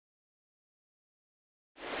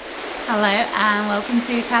Hello and welcome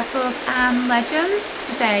to Castles and Legends.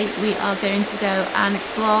 Today we are going to go and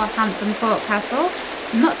explore Hampton Court Castle.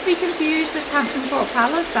 Not to be confused with Hampton Court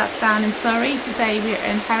Palace, that's down in Surrey. Today we are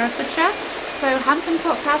in Herefordshire. So Hampton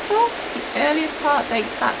Court Castle, the earliest part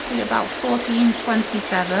dates back to about 1427,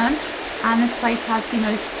 and this place has the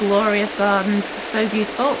most glorious gardens, so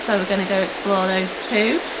beautiful. So we're going to go explore those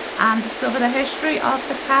too and discover the history of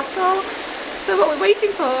the castle. So what we're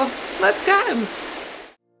waiting for, let's go!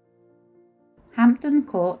 Hampton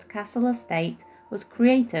Court Castle Estate was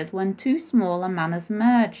created when two smaller manors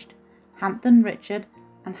merged, Hampton Richard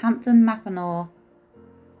and Hampton Mappinor.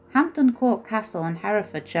 Hampton Court Castle in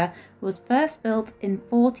Herefordshire was first built in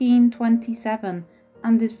 1427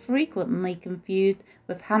 and is frequently confused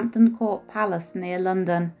with Hampton Court Palace near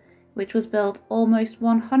London, which was built almost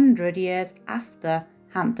 100 years after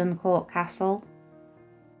Hampton Court Castle.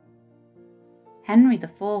 Henry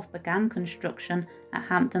IV began construction at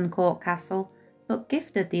Hampton Court Castle, but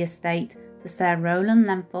gifted the estate to Sir Rowland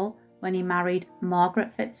Lenthal when he married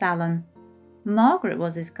Margaret Fitzalan. Margaret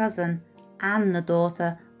was his cousin and the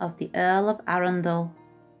daughter of the Earl of Arundel.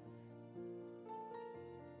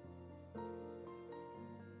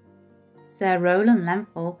 Sir Rowland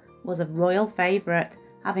Lenthal was a royal favourite,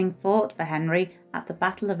 having fought for Henry at the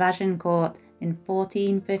Battle of Agincourt in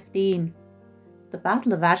 1415. The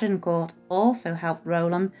Battle of Agincourt also helped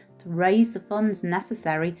Rowland to raise the funds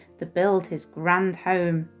necessary to build his grand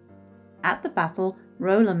home. At the battle,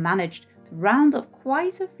 Rowland managed to round up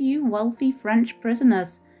quite a few wealthy French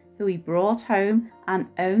prisoners, who he brought home and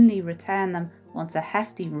only returned them once a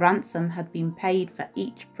hefty ransom had been paid for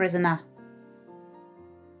each prisoner.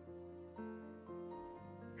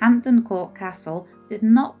 Hampton Court Castle did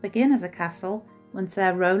not begin as a castle when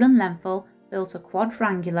Sir Rowland Lenthal built a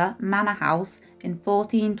quadrangular manor house in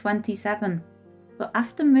 1427. But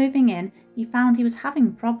after moving in, he found he was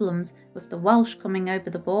having problems with the Welsh coming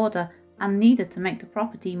over the border and needed to make the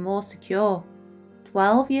property more secure.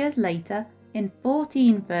 12 years later, in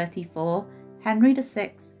 1434, Henry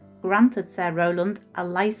VI granted Sir Rowland a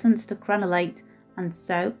licence to crenellate, and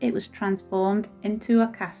so it was transformed into a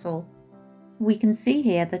castle. We can see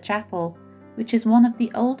here the chapel, which is one of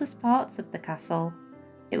the oldest parts of the castle.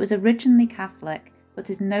 It was originally Catholic,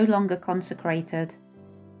 but is no longer consecrated.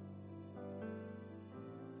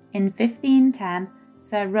 In 1510,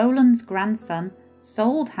 Sir Rowland's grandson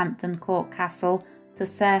sold Hampton Court Castle to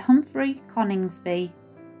Sir Humphrey Coningsby.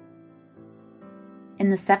 In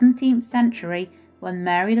the 17th century, when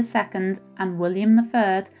Mary II and William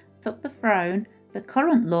III took the throne, the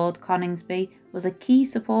current Lord Coningsby was a key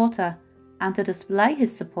supporter, and to display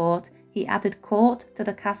his support, he added court to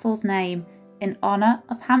the castle's name in honour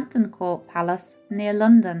of Hampton Court Palace near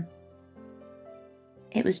London.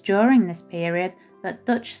 It was during this period that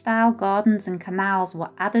Dutch-style gardens and canals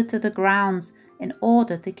were added to the grounds in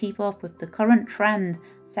order to keep up with the current trend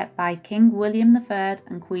set by King William III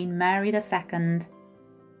and Queen Mary II.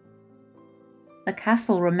 The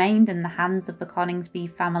castle remained in the hands of the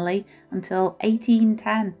Coningsby family until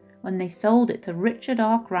 1810, when they sold it to Richard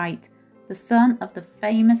Arkwright, the son of the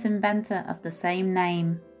famous inventor of the same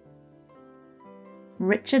name.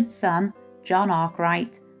 Richard's son, John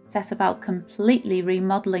Arkwright, set about completely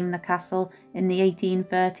remodelling the castle in the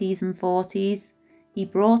 1830s and 40s. He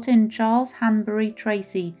brought in Charles Hanbury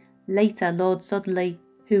Tracy, later Lord Sudley,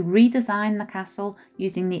 who redesigned the castle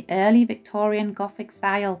using the early Victorian Gothic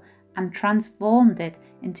style and transformed it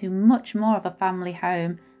into much more of a family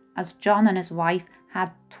home, as John and his wife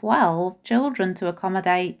had 12 children to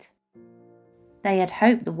accommodate. They had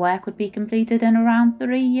hoped the work would be completed in around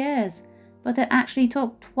 3 years, but it actually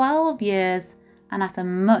took 12 years, and at a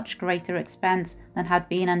much greater expense than had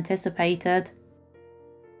been anticipated.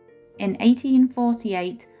 In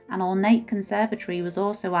 1848, an ornate conservatory was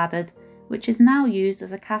also added, which is now used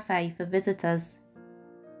as a cafe for visitors.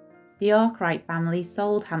 The Arkwright family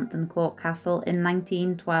sold Hampton Court Castle in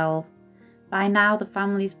 1912. By now the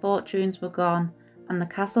family's fortunes were gone, and the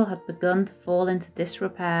castle had begun to fall into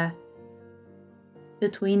disrepair.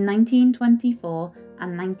 Between 1924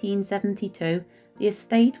 and 1972, the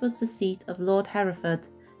estate was the seat of Lord Hereford,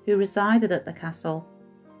 who resided at the castle.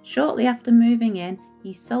 Shortly after moving in,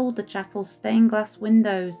 he sold the chapel's stained glass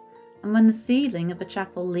windows, and when the ceiling of the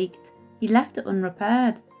chapel leaked, he left it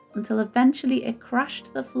unrepaired until eventually it crashed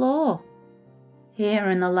to the floor.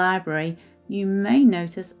 Here in the library, you may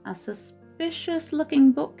notice a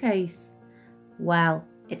suspicious-looking bookcase. Well,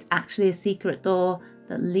 it's actually a secret door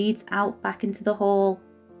that leads out back into the hall.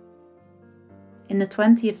 In the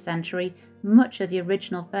 20th century, much of the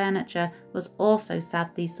original furniture was also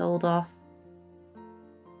sadly sold off.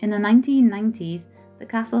 In the 1990s, the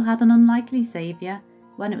castle had an unlikely saviour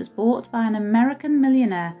when it was bought by an American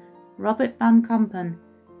millionaire, Robert Van Compen.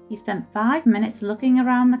 He spent 5 minutes looking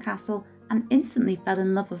around the castle and instantly fell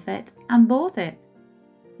in love with it and bought it.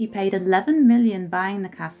 He paid 11 million buying the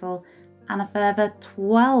castle and a further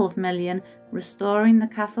 12 million restoring the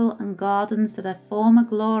castle and gardens to their former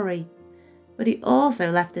glory. But he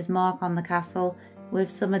also left his mark on the castle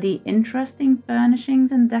with some of the interesting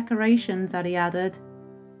furnishings and decorations that he added.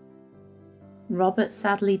 Robert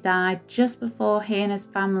sadly died just before he and his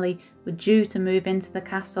family were due to move into the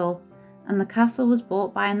castle, and the castle was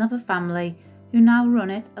bought by another family who now run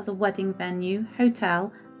it as a wedding venue,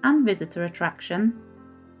 hotel and visitor attraction.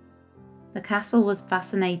 The castle was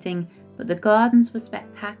fascinating, but the gardens were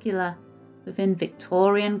spectacular. Within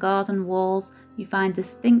Victorian garden walls, you find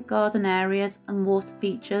distinct garden areas and water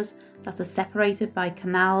features that are separated by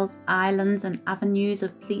canals, islands and avenues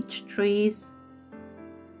of pleached trees.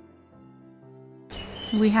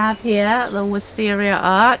 We have here the Wisteria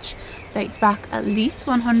Arch. Dates back at least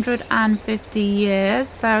 150 years,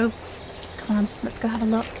 so come on, let's go have a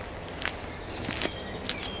look.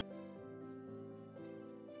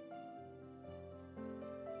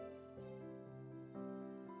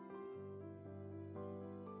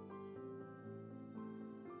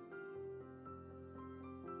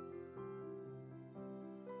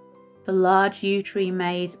 The large yew tree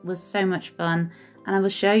maze was so much fun, and I will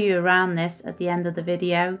show you around this at the end of the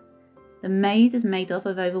video. The maze is made up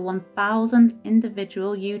of over 1,000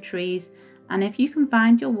 individual yew trees, and if you can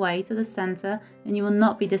find your way to the centre, then you will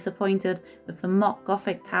not be disappointed with the mock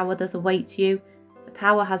Gothic tower that awaits you. The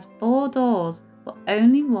tower has 4 doors, but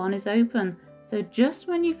only one is open, so just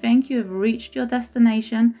when you think you have reached your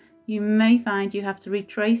destination, you may find you have to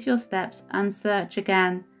retrace your steps and search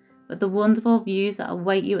again. But the wonderful views that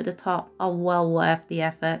await you at the top are well worth the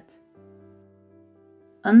effort.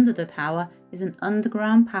 Under the tower is an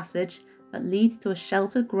underground passage that leads to a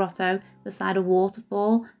sheltered grotto beside a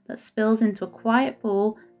waterfall that spills into a quiet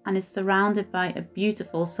pool and is surrounded by a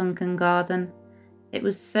beautiful sunken garden. It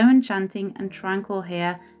was so enchanting and tranquil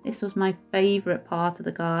here. This was my favourite part of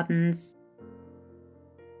the gardens.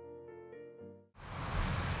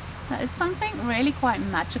 There is something really quite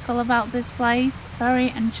magical about this place, very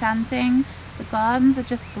enchanting. The gardens are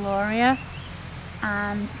just glorious,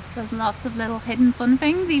 and there's lots of little hidden fun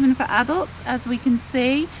things even for adults, as we can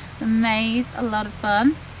see. The maze, a lot of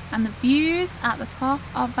fun, and the views at the top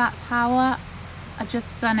of that tower are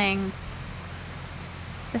just stunning.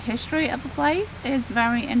 The history of the place is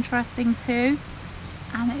very interesting too,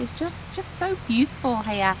 and it is just so beautiful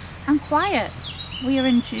here and quiet. We are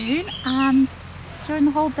in June, and during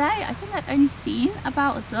the whole day I think I've only seen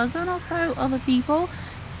about a dozen or so other people.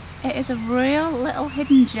 It is a real little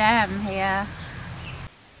hidden gem here.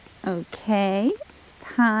 Okay,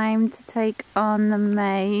 time to take on the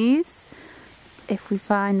maze. If we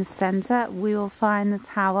find the centre, we will find the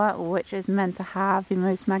tower, which is meant to have the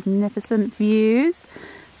most magnificent views.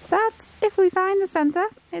 But if we find the centre,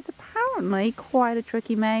 it's apparently quite a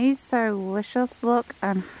tricky maze, so wish us luck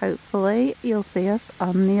and hopefully you'll see us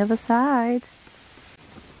on the other side.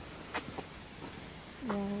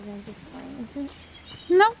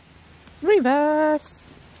 No, reverse.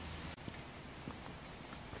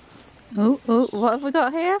 Oh, what have we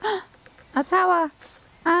got here? A tower,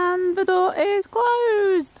 and the door is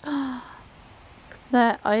closed.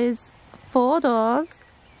 There is 4 doors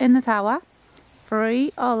in the tower.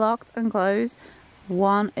 3 are locked and closed.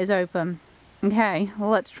 1 is open. Okay,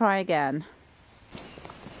 let's try again.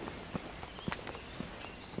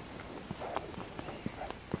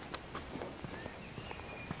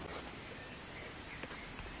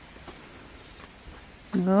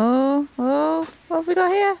 Oh, what have we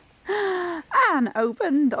got here? An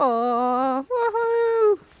open door!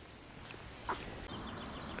 Woohoo!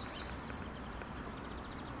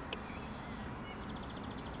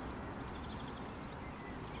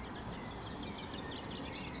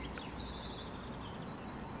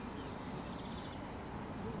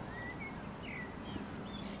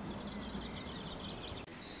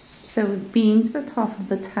 So we've been to the top of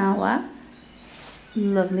the tower.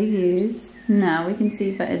 Lovely views. Now we can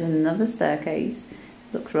see there is another staircase.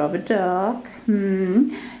 Looks rather dark.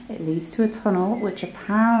 It leads to a tunnel which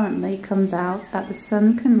apparently comes out at the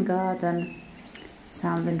sunken garden.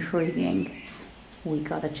 Sounds intriguing. We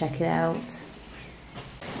gotta check it out.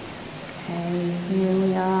 Okay, here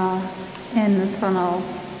we are in the tunnel.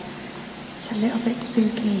 It's a little bit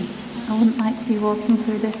spooky. I wouldn't like to be walking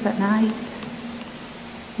through this at night.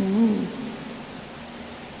 Ooh.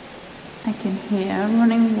 I can hear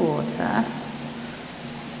running water.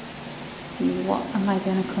 What am I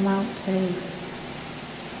going to come out to?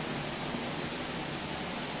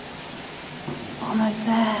 Almost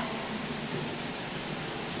there.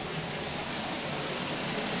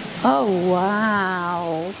 Oh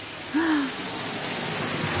wow!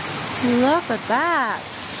 Look at that!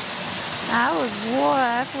 That was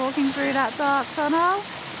worth walking through that dark tunnel.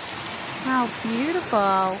 How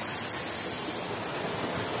beautiful!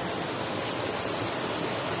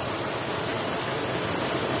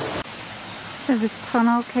 So the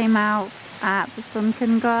tunnel came out at the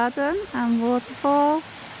sunken garden and waterfall.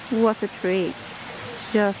 What a treat!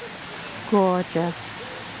 Just gorgeous.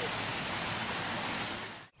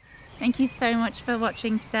 Thank you so much for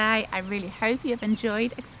watching today. I really hope you have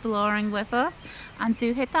enjoyed exploring with us, and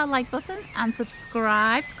do hit that like button and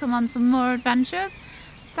subscribe to come on some more adventures.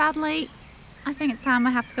 Sadly, I think it's time I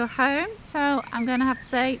have to go home, so I'm going to have to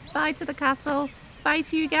say bye to the castle, bye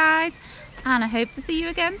to you guys, and I hope to see you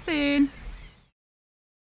again soon.